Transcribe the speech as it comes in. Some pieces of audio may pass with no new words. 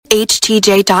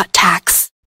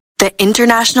HTJ.tax, the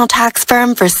international tax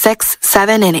firm for 6,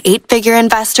 7, and 8-figure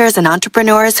investors and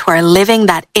entrepreneurs who are living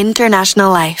that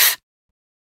international life.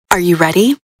 Are you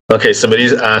ready? Okay,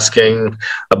 somebody's asking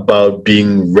about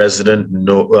being resident,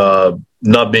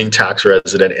 not being tax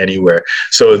resident anywhere.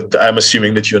 So I'm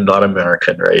assuming that you're not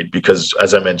American, right? Because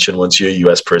as I mentioned, once you're a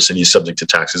U.S. person, you're subject to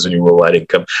taxes on your worldwide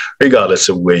income, regardless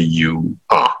of where you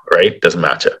are, right? Doesn't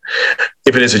matter.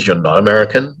 If it is that you're not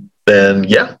American, then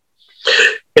yeah,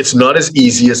 it's not as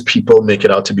easy as people make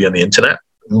it out to be on the internet,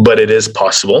 but it is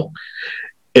possible.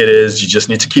 It is, you just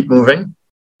need to keep moving.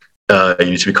 You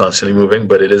need to be constantly moving,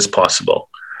 but it is possible.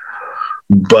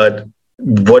 But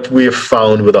what we have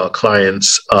found with our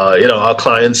clients, our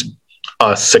clients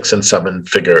are 6 and 7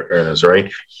 figure earners,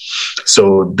 right?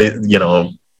 So they,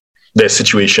 their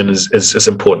situation is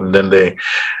important,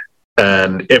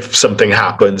 and if something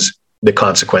happens, the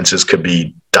consequences could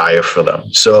be dire for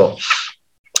them. So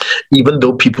even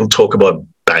though people talk about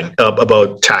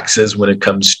taxes when it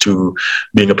comes to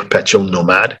being a perpetual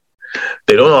nomad,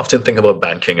 they don't often think about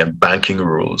banking and banking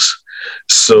rules.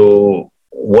 So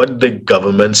what the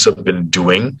governments have been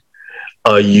doing,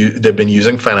 they've been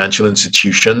using financial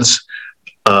institutions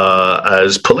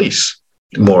as police,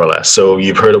 more or less. So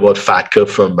you've heard about FATCA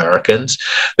for Americans.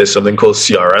 There's something called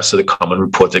CRS, so the Common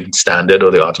Reporting Standard,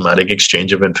 or the Automatic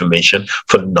Exchange of Information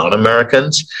for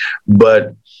non-Americans.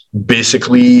 But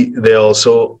basically, they're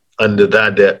also under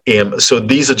that. So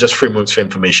these are just frameworks for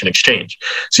information exchange.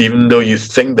 So even though you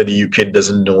think that the UK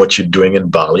doesn't know what you're doing in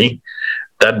Bali,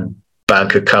 that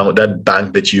bank account, that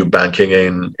bank that you're banking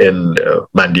in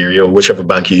Mandiri, or whichever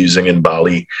bank you're using in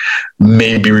Bali,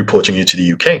 may be reporting you to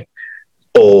the UK.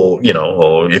 Or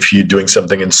if you're doing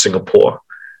something in Singapore,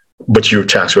 but you're a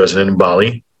tax resident in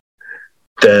Bali,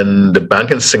 then the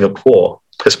bank in Singapore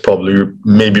is probably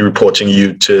maybe reporting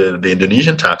you to the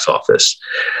Indonesian tax office.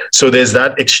 So there's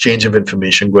that exchange of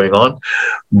information going on.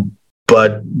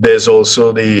 But there's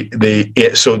also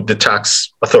the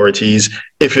tax authorities,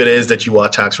 if it is that you are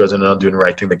a tax resident and not doing the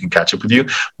right thing, they can catch up with you.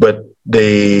 But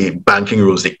the banking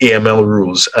rules, the AML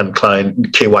rules and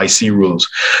client KYC rules,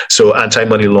 so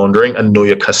anti-money laundering and know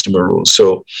your customer rules.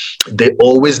 So they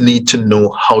always need to know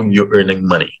how you're earning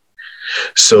money.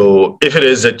 So if it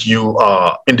is that you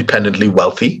are independently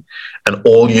wealthy and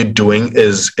all you're doing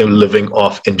is living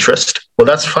off interest, well,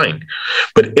 that's fine.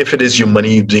 But if it is your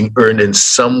money being earned in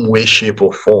some way, shape,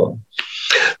 or form,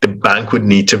 the bank would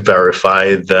need to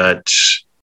verify that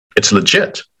it's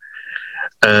legit.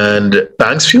 And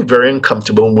banks feel very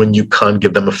uncomfortable when you can't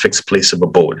give them a fixed place of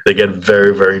abode. They get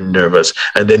very, very nervous,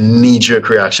 and their knee-jerk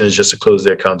reaction is just to close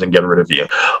their account and get rid of you.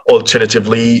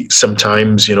 Alternatively,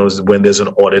 sometimes, when there's an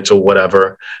audit or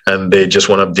whatever, and they just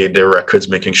want to update their records,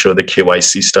 making sure the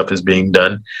KYC stuff is being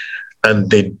done,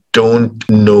 and they don't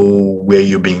know where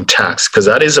you're being taxed, because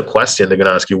that is a question. They're going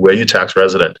to ask you, where are you tax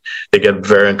resident? They get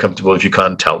very uncomfortable if you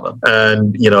can't tell them.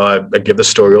 And, I give the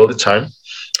story all the time.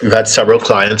 We've had several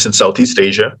clients in Southeast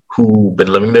Asia who've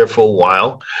been living there for a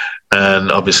while,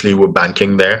 and obviously were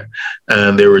banking there.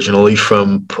 And they're originally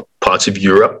from parts of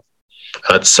Europe.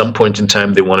 At some point in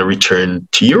time, they want to return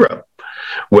to Europe.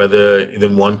 Whether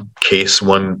in one case,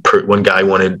 one guy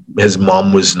his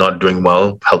mom was not doing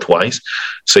well health-wise,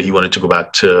 so he wanted to go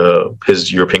back to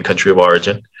his European country of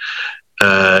origin.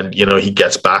 And, he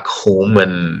gets back home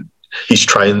and he's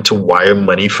trying to wire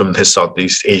money from his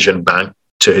Southeast Asian bank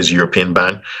to his European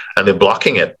bank, and they're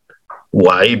blocking it.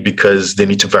 Why? Because they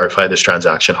need to verify this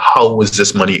transaction. How was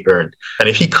this money earned? And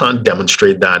if he can't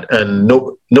demonstrate that, and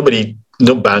no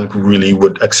bank really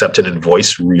would accept an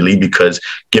invoice, really, because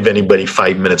give anybody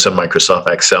 5 minutes on Microsoft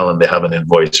Excel and they have an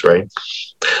invoice, right?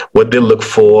 What they look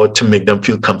for to make them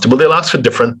feel comfortable, they'll ask for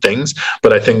different things,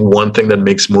 but I think one thing that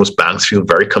makes most banks feel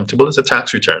very comfortable is a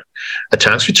tax return. A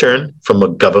tax return from a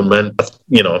government,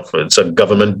 it's a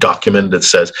government document that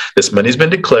says this money's been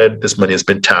declared, this money has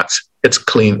been taxed, it's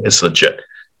clean, it's legit.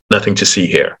 Nothing to see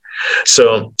here.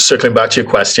 So circling back to your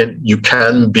question, you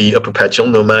can be a perpetual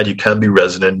nomad, you can be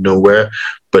resident nowhere,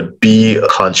 but be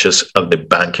conscious of the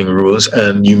banking rules,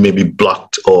 and you may be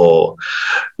blocked or,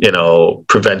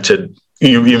 prevented.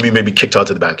 You may be kicked out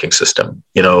of the banking system,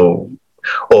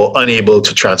 or unable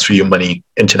to transfer your money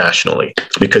internationally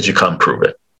because you can't prove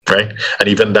it, right? And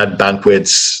even that bank where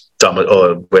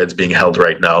it's being held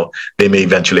right now, they may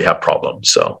eventually have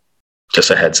problems. So just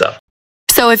a heads up.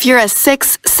 So if you're a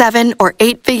 6, 7, or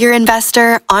 8-figure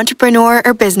investor, entrepreneur,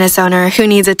 or business owner who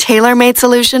needs a tailor-made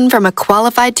solution from a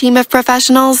qualified team of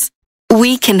professionals,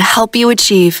 we can help you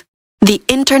achieve the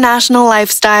international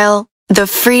lifestyle, the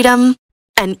freedom,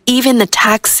 and even the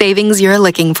tax savings you're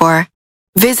looking for.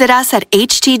 Visit us at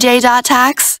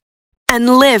htj.tax, and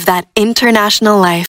live that international life.